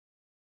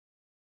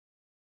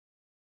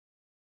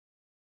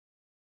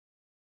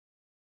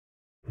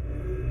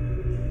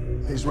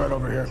He's right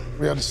over here.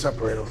 We had to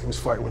separate him. He was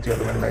fighting with the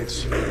other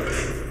inmates.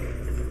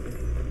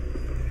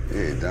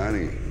 Hey,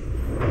 Donnie.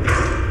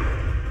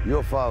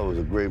 Your father was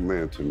a great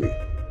man to me.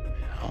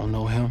 I don't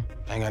know him.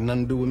 Ain't got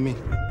nothing to do with me.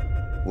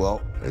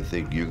 Well, I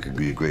think you could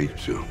be great,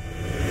 too.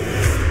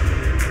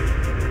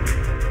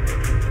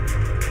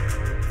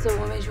 So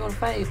what made you want to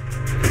fight?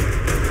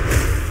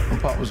 My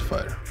pop was a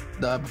fighter.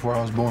 Died before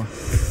I was born.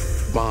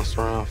 Bounced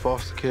around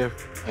foster care,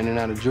 in and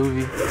out of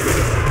juvie.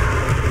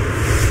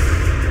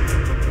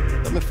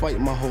 I've been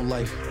fighting my whole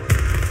life.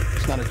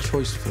 It's not a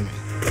choice for me.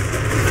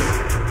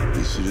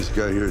 You see this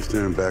guy here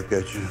staring back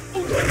at you?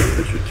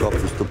 That's your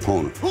toughest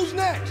opponent. Who's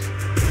next?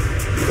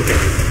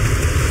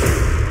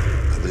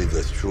 I believe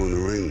that's true in the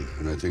ring,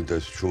 and I think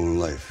that's true in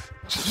life.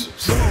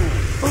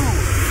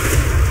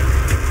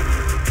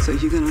 So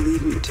you're gonna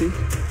leave me too?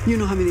 You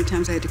know how many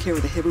times I had to carry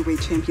the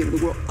heavyweight champion of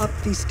the world up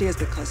these stairs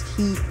because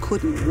he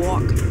couldn't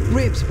walk?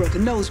 Ribs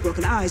broken, nose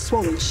broken, eyes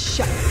swollen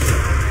shut.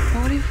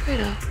 What are you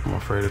afraid of? I'm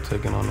afraid of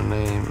taking on the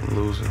name and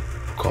losing.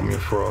 Call me a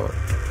fraud.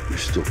 You're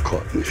still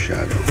caught in the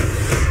shadow.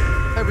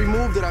 Every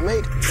move that I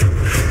make,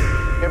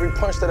 every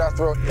punch that I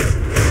throw,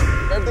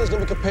 everything's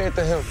gonna be compared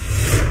to him.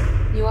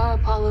 You are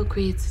Apollo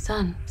Creed's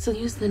son, so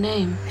use the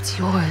name. It's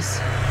yours.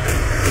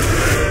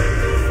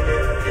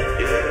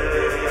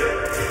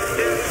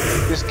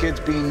 This kid's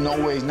been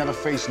nowhere. He's never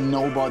faced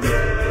nobody. You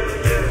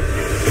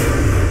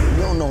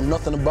don't know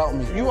nothing about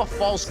me. You a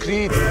false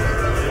Creed.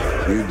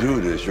 If you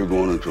do this, you're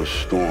going into a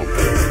storm.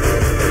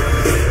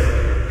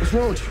 What's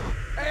wrong with you?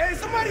 Hey,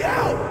 somebody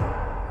out!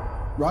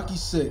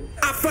 Rocky's sick.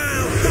 I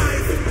found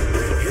life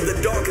in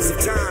the darkest of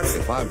times.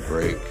 If I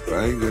break,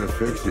 I ain't gonna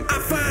fix it. I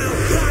found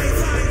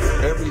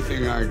life.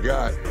 Everything I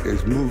got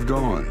is moved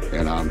on,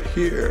 and I'm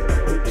here.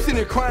 You're sitting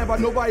there crying about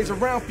nobody's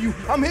around for you.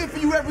 I'm here for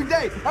you every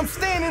day. I'm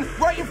standing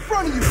right in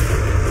front of you.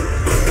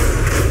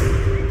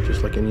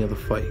 Just like any other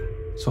fight.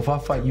 So if I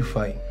fight, you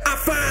fight. I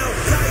found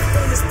life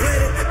on this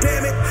planet.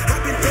 Damn it,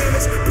 I've been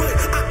damaged, but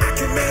I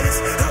can manage.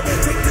 I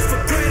won't take this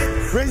for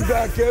granted. Bring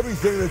back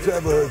everything that's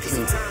ever hurt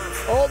you.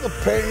 All the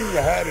pain you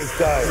had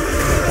inside.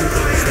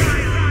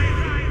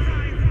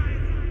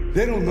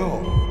 They don't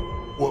know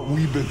what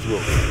we've been through.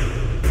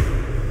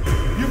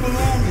 You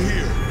belong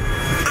here.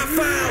 I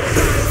found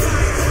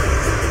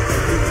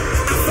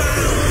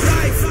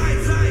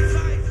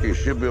life. You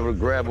should be able to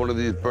grab one of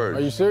these birds.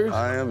 Are you serious?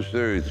 I am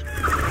serious.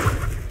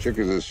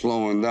 Chickens are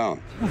slowing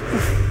down.